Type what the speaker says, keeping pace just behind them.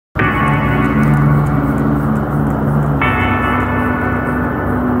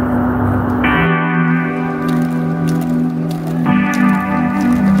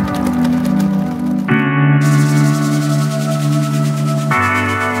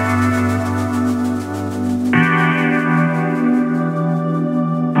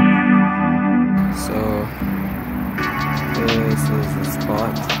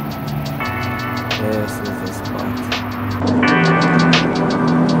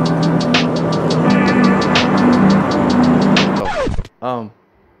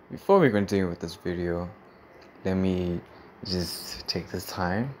Before we continue with this video, let me just take this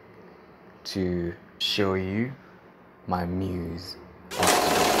time to show you my muse.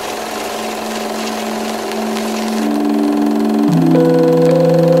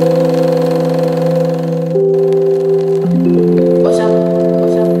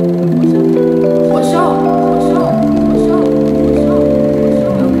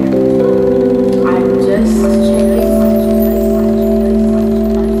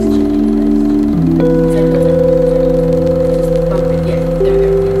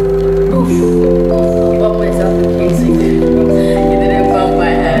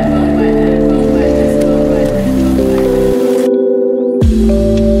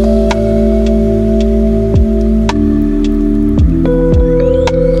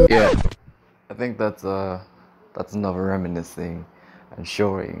 I think that's enough reminiscing and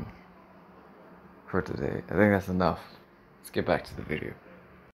showing for today. I think that's enough. Let's get back to the video.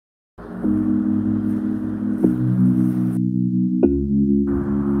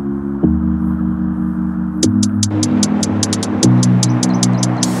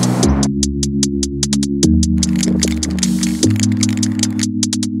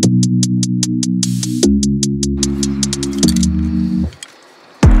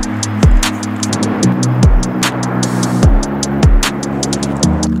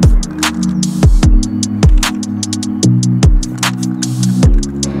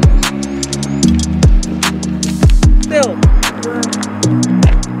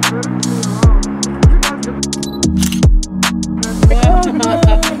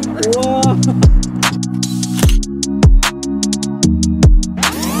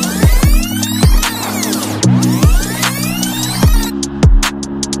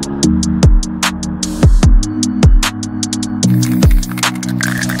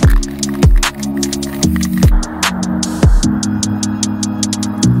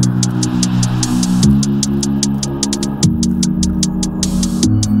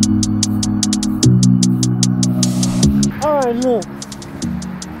 Look,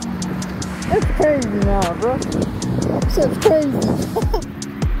 it's crazy now, bro. Shit's crazy.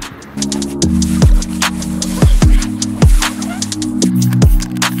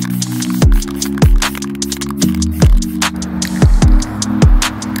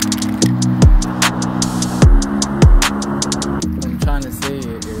 What I'm trying to say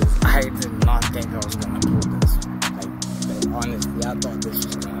is, I did not think I was gonna pull this. Like honestly, I thought this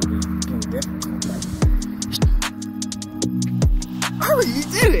was gonna be difficult. I really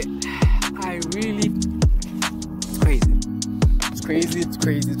did it. It's crazy. It's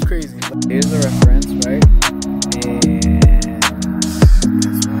crazy. It's crazy. Here's a reference, right? And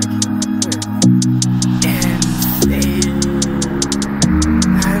that's what I came up with. Insane.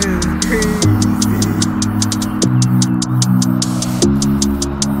 That is crazy.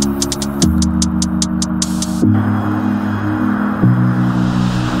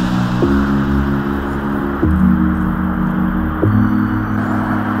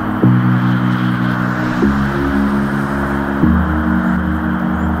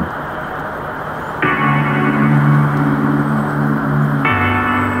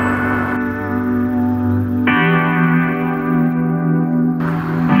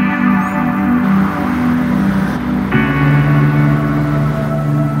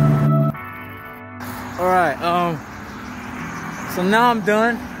 So now I'm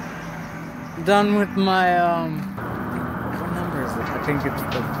done. Done with my what number is it? I think it's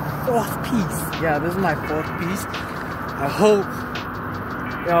the 4th piece. Yeah, this is my 4th piece. I hope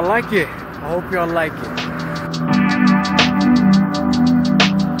y'all like it. I hope y'all like it.